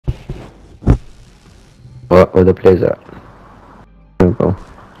Where the players at? There we go.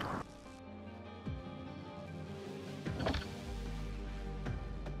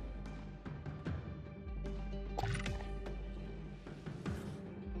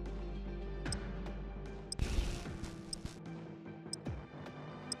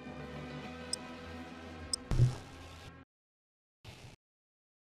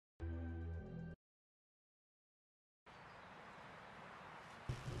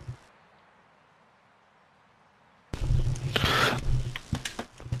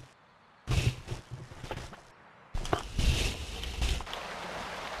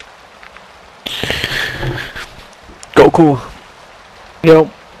 Goku, Yo.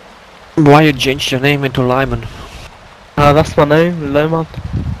 why you changed your name into Lyman? That's my name, Lemon.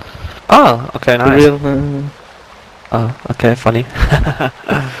 Ah, okay, nice. Real. Okay, funny.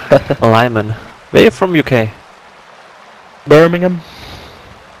 Lyman. Where you from, UK? Birmingham.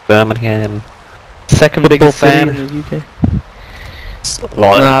 Birmingham. Second Football biggest city fan. in the UK.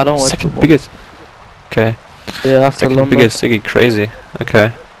 Lol. Nah, I don't watch Second football. biggest. Okay. Yeah, after Second London. biggest city, crazy.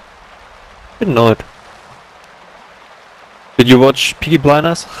 Okay. Didn't know it. Did you watch Peaky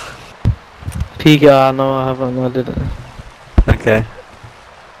Blinders? Piga, no, I haven't. I didn't. Okay.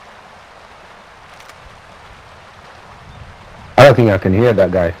 I don't think I can hear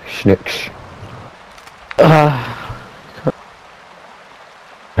that guy. Schnitch. Huh?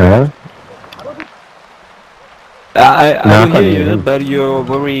 I No, I will can't hear hear you, him. but you're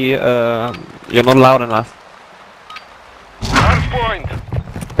very you're not loud enough. Hard point.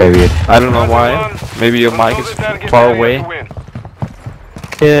 Very weird. I don't know why. Maybe your mic is far away.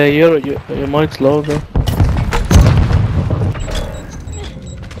 Yeah, your mic's low, bro.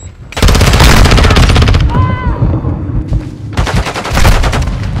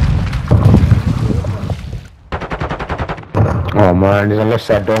 Oh man, there's a left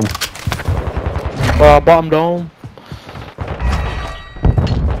side dome. Bottom dome.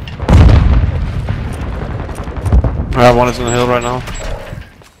 One is on the hill right now.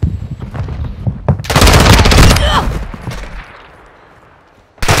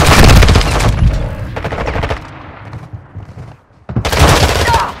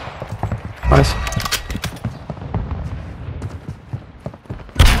 Nice.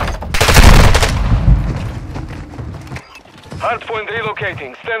 Hardpoint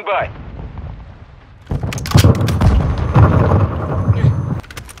relocating. Stand by.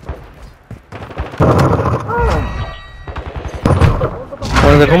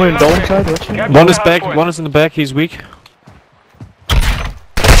 They're coming dome side, watching. One is back, one is in the back, he's weak.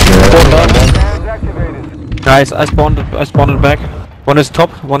 Activated. Nice, I spawned in the back. One is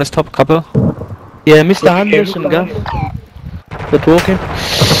top, couple. Yeah, Mr. Anderson, guy. They're talking.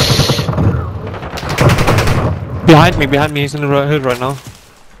 Behind me, he's in the hill right now.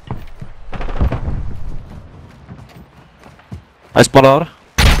 I spawned out.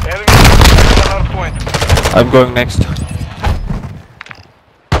 Enemy at the hardpoint. I'm going next.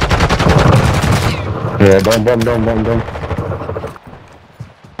 Yeah, dome.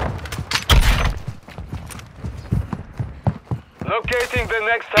 Locating the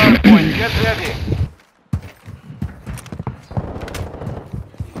next hardpoint. Get ready.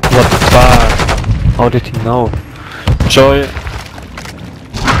 What the fuck? How did he know? Joy.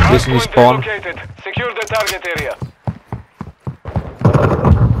 Listen, he Hardpoint spawn. relocated. Secure the target area.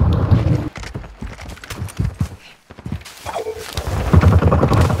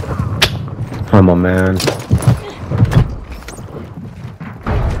 Come on, man.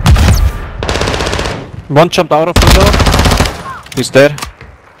 One jumped out of window. He's dead.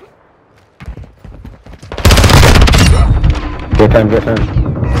 Get time.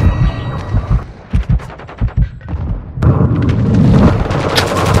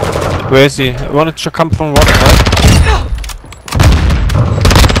 Where is he? One should come from water, right?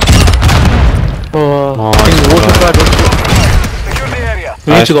 Oh, Nice. in the water side, Secure the area.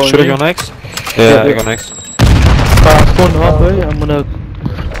 we need to go Should I in. go next? Yeah, Yeah, I yeah. go next. Spawn halfway, I'm gonna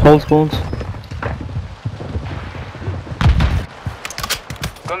hold spawns.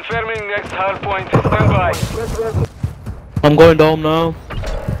 Confirming next hardpoint. Stand by. I'm going dome now.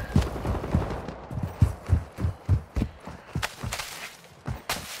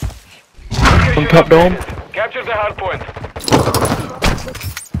 Location top dome. updated. Capture the hardpoint.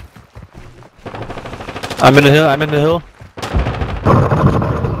 I'm in the hill.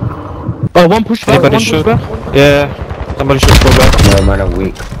 Oh, one push back, Anybody one shoot? push back. Yeah, somebody should go back. No, man, I'm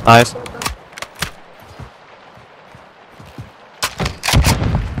weak. Nice.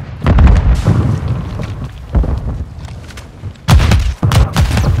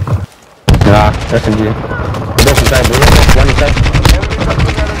 Nah, that's in here. Both inside, bro. One inside. Enemy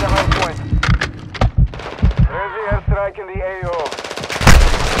personnel in the hardpoint.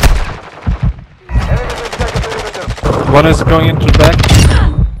 One is going into the back.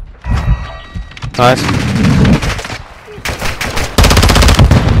 Nice.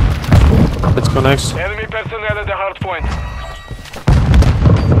 Let's go next. Enemy personnel at the hard point.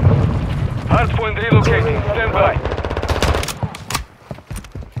 Hard point relocating. Stand by.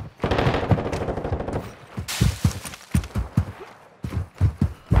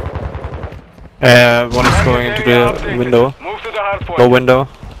 One is going into the window. Move to the hard point. Go window.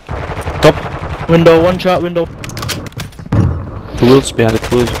 Top. Window, one shot, window. Tools behind the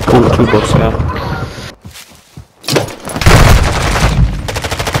tools. Cool toolbox, yeah.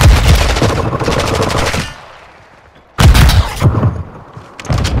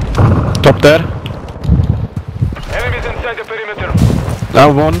 Top there. Enemies inside the perimeter.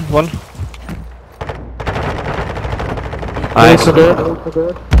 Now one. Nice. Also dead.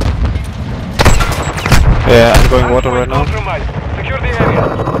 Yeah, I'm going water right now. Compromised. Secure the area.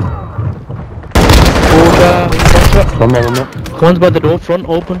 One more. One's by the door, front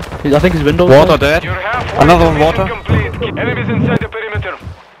open. I think his window. Water dead. You're halfway. Another one Mission water. complete. Enemies inside the perimeter.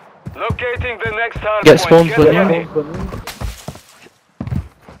 Locating the next hard Get point. spawns Get for ready. you.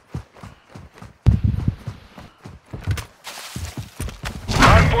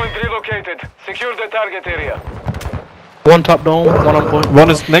 Hard point relocated. Secure the target area. One top down, one on point. One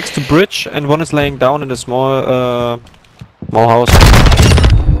is next to bridge and one is laying down in a small small house.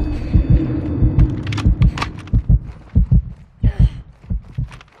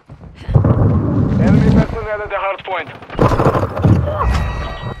 Enemy personnel at the hard point.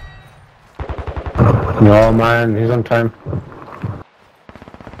 No, man, he's on time.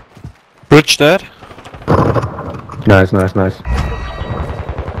 Bridge dead. Nice. Oh,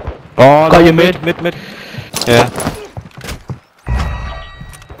 Got no, you mid. Yeah.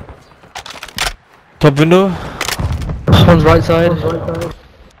 Top window. One's right side.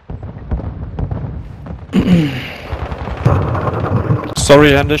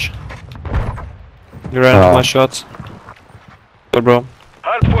 Sorry, Andish. You ran into my shots. Good, bro.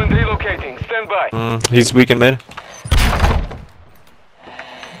 Hard point relocating. Stand by. He's weak in mid.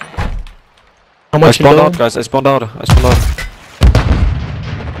 How I much you spawned down? out, guys. I spawned out.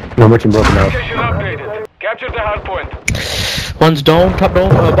 Not much in broken out. Location updated. Capture the hard point. One's down, top down,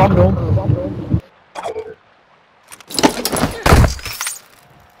 bottom down.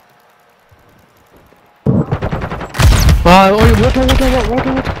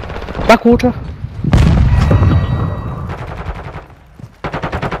 Water. Back water.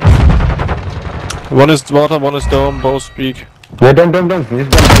 One is water, one is dome. Both speak. Yeah, don't. He's done.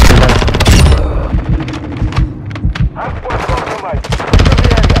 Hard point compromised. Secure the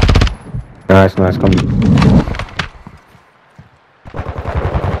area. Nice, come.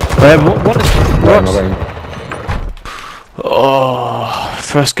 One is Right, rocks. right. Oh,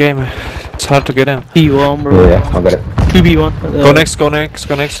 first game. It's hard to get in. P1, bro. Yeah, I got it. 2v1. Go next.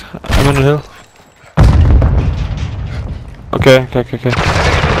 I'm on the hill. Okay. Enemies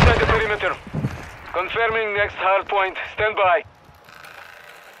inside the perimeter. Confirming next hard point. Stand by.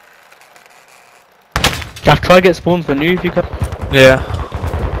 Yeah, try to get spawns for new if you can. Yeah.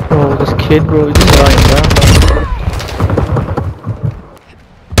 Oh, this kid, bro, he's just lying down.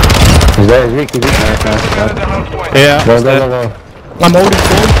 He's there, he's weak. Nice. At the hard point. Yeah. Go. I'm holding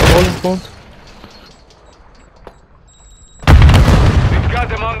spawns. We've got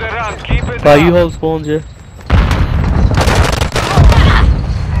them on the run. Keep it You up. hold spawns, yeah.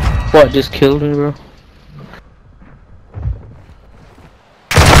 What, just killed me, bro?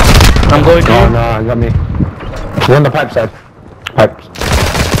 I'm going No, down. he got me. He's on the pipe side. Pipes.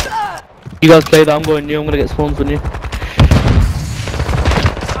 You guys play that, I'm going new, I'm gonna get spawns for new.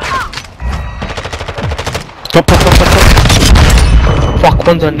 Top. Fuck,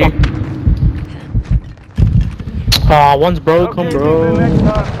 one's on new. Ah, one's broken, Locating the bro. next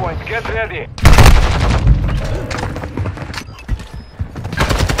hard point. Get ready.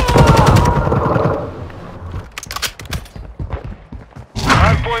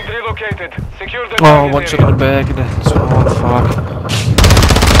 Hard point relocated. Secure the Oh, target one shot area. in the back. That's fuck.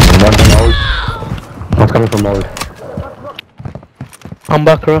 One's in old. One's coming from old. I'm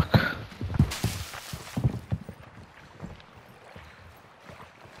back, Rock.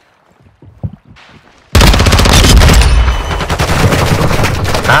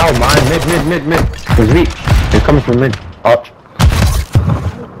 Ow, man, mid. He's weak. He's coming from mid. Arch.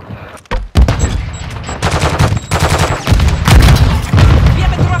 We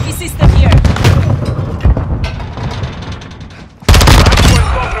have a trophy system here. Hard point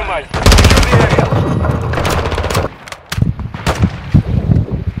compromised. Secure the area.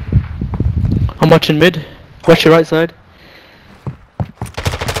 I'm watching mid. Watch your right side.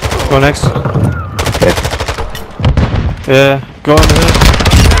 Go next. Yeah, go on ahead.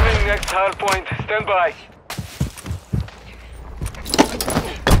 Confirming next hard point. Stand by.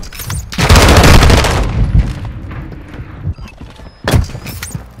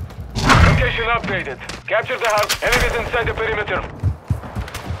 Location updated. Capture the hard. Enemies inside the perimeter.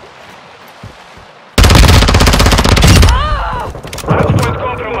 Hard point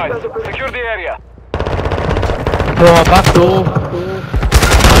compromised. Secure the area. Bro, back door.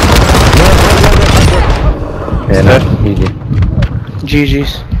 Yeah, nice. Easy.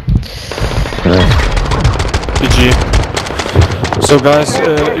 GG's. Nice. GG. So guys,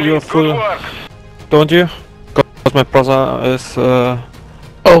 you're Good full, work. don't you? Because my brother is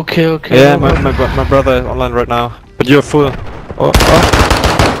Okay. yeah, my brother is online right now. But you're full. Oh.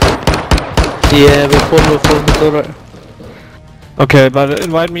 Yeah, we're full, it's alright. Okay, but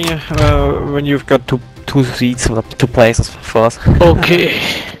invite me when you've got two seats, or 2 places for us. Okay.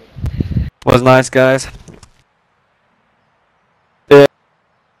 Was nice, guys.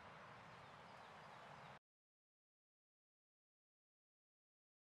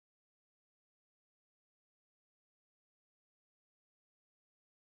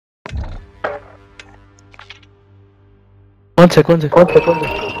 One sec. Let me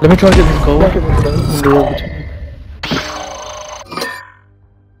try and get this goal.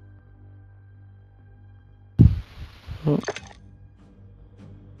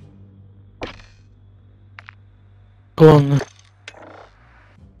 Go on.